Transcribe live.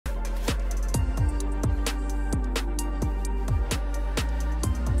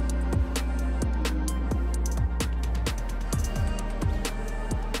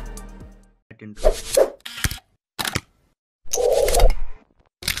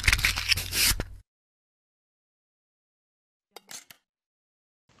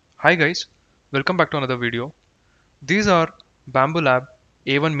Hi guys, welcome back to another video. These are Bambu Lab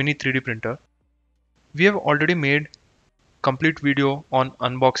A1 Mini 3D printer. We have already made complete video on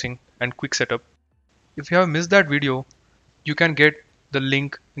unboxing and quick setup. If you have missed that video, you can get the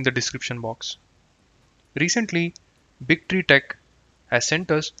link in the description box. Recently, bigtreetech has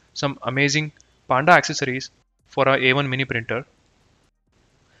sent us some amazing Panda accessories for our A1 Mini printer.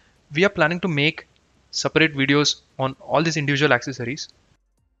 We are planning to make separate videos on all these individual accessories.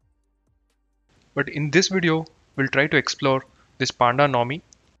 But in this video, we'll try to explore this Panda Knomi,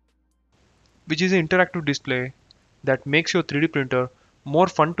 which is an interactive display that makes your 3D printer more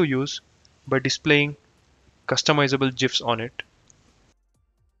fun to use by displaying customizable GIFs on it.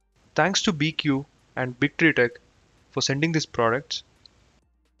 Thanks to BQ and bigtreetech for sending these products.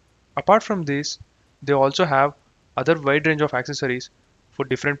 Apart from this, they also have other wide range of accessories for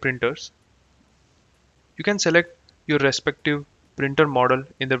different printers. You can select your respective printer model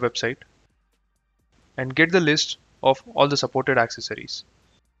in their website and get the list of all the supported accessories.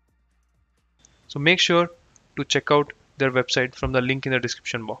 So make sure to check out their website from the link in the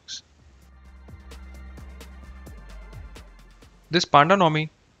description box. This Panda Knomi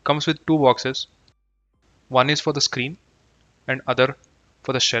comes with two boxes. One is for the screen and other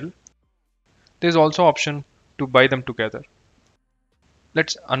for the shell. There is also option to buy them together.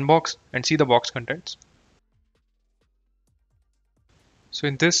 Let's unbox and see the box contents. So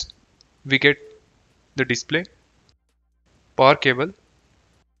in this we get the display, power cable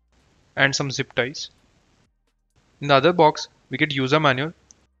and some zip ties. In the other box we get user manual,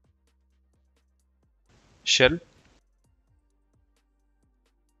 shell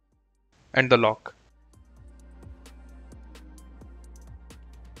and the lock.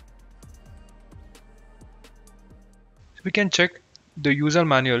 So we can check the user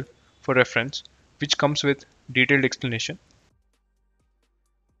manual for reference, which comes with detailed explanation.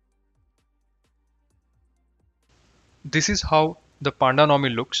 This is how the Panda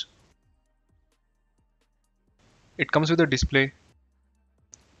Knomi looks. It comes with a display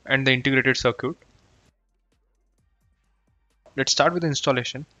and the integrated circuit. Let's start with the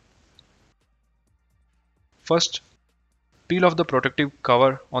installation. First, peel off the protective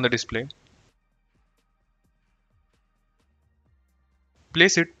cover on the display.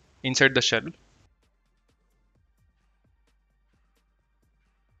 Place it inside the shell.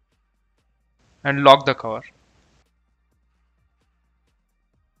 And lock the cover.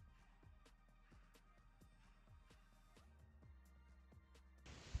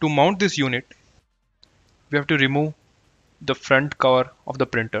 To mount this unit, we have to remove the front cover of the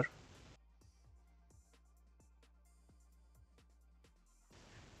printer.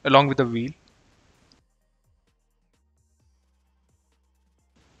 Along with the wheel.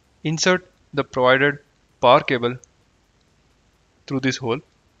 Insert the provided power cable through this hole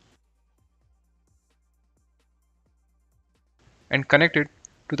and connect it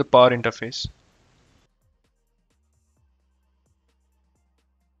to the power interface.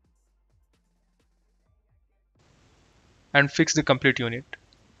 And fix the complete unit.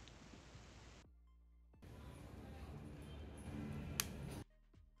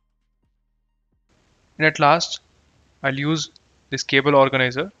 And at last, I'll use this cable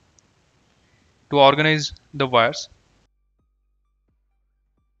organizer to organize the wires.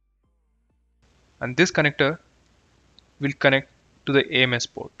 And this connector will connect to the AMS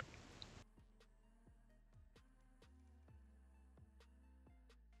port.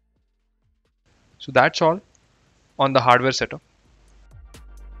 So that's all on the hardware setup.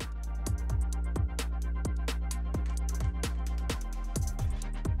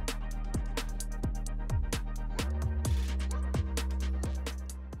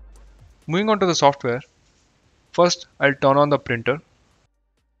 Moving on to the software, first I'll turn on the printer.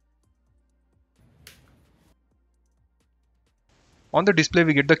 On the display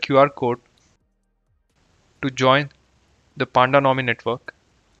we get the QR code to join the Panda Knomi network.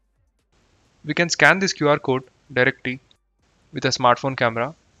 We can scan this QR code directly with a smartphone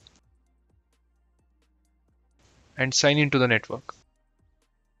camera and sign into the network.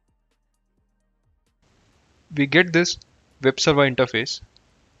 We get this web server interface.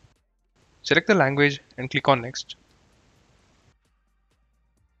 Select the language and click on next.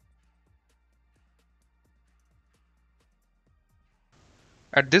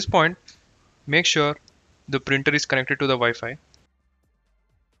 At this point, make sure the printer is connected to the Wi-Fi.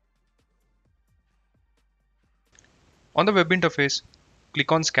 On the web interface,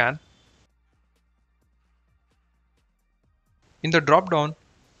 click on scan. In the drop down,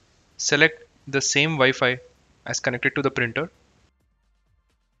 select the same Wi-Fi as connected to the printer.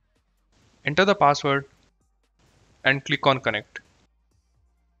 Enter the password and click on connect.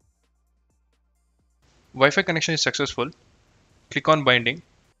 Wi-Fi connection is successful. Click on binding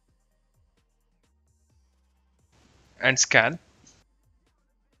and scan.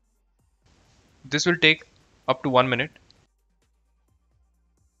 This will take up to 1 minute.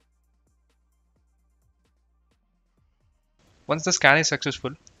 Once the scan is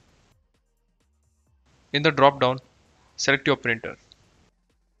successful, in the drop down, select your printer.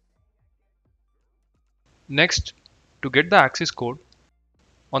 Next, to get the access code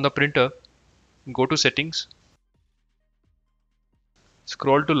on the printer, go to settings,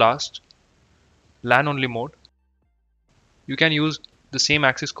 scroll to last, LAN only mode. You can use the same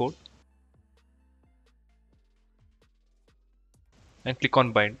access code and click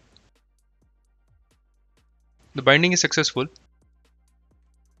on bind. The binding is successful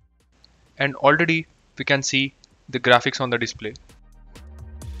and already we can see the graphics on the display.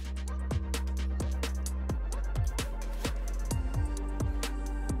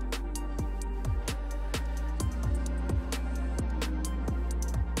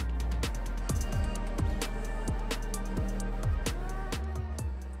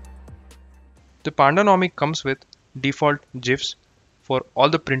 The Panda Knomi comes with default GIFs for all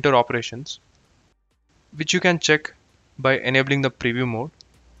the printer operations, which you can check by enabling the preview mode.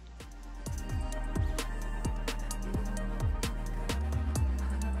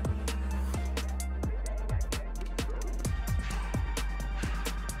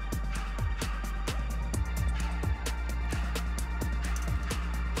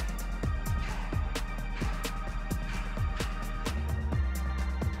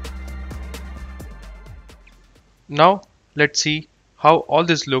 Now let's see how all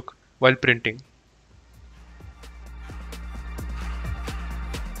this look while printing.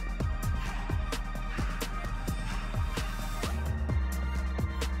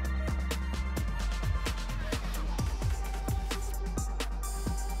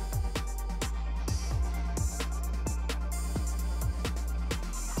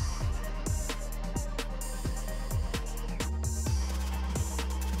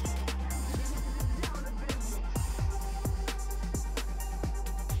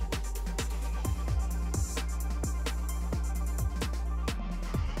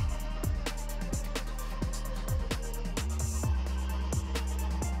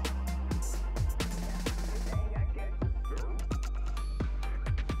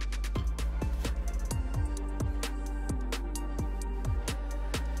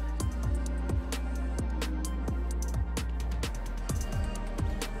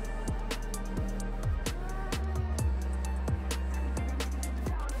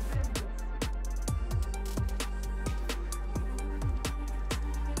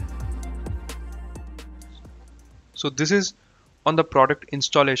 So this is on the product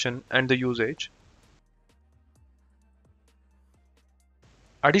installation and the usage.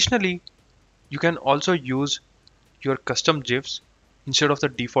 Additionally, you can also use your custom GIFs instead of the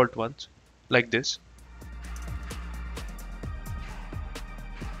default ones like this.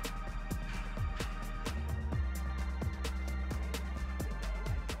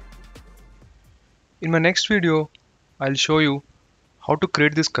 In my next video, I'll show you how to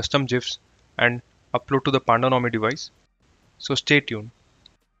create these custom GIFs and upload to the Panda Knomi device. So stay tuned.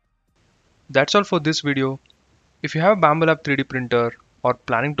 That's all for this video. If you have a Bambu Lab 3D printer or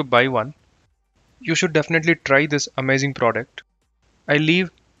planning to buy one, you should definitely try this amazing product. I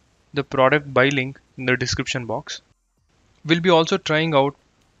leave the product buy link in the description box. We'll be also trying out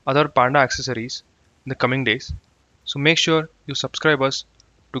other Panda accessories in the coming days. So make sure you subscribe us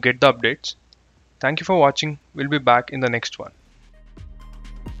to get the updates. Thank you for watching. We'll be back in the next one.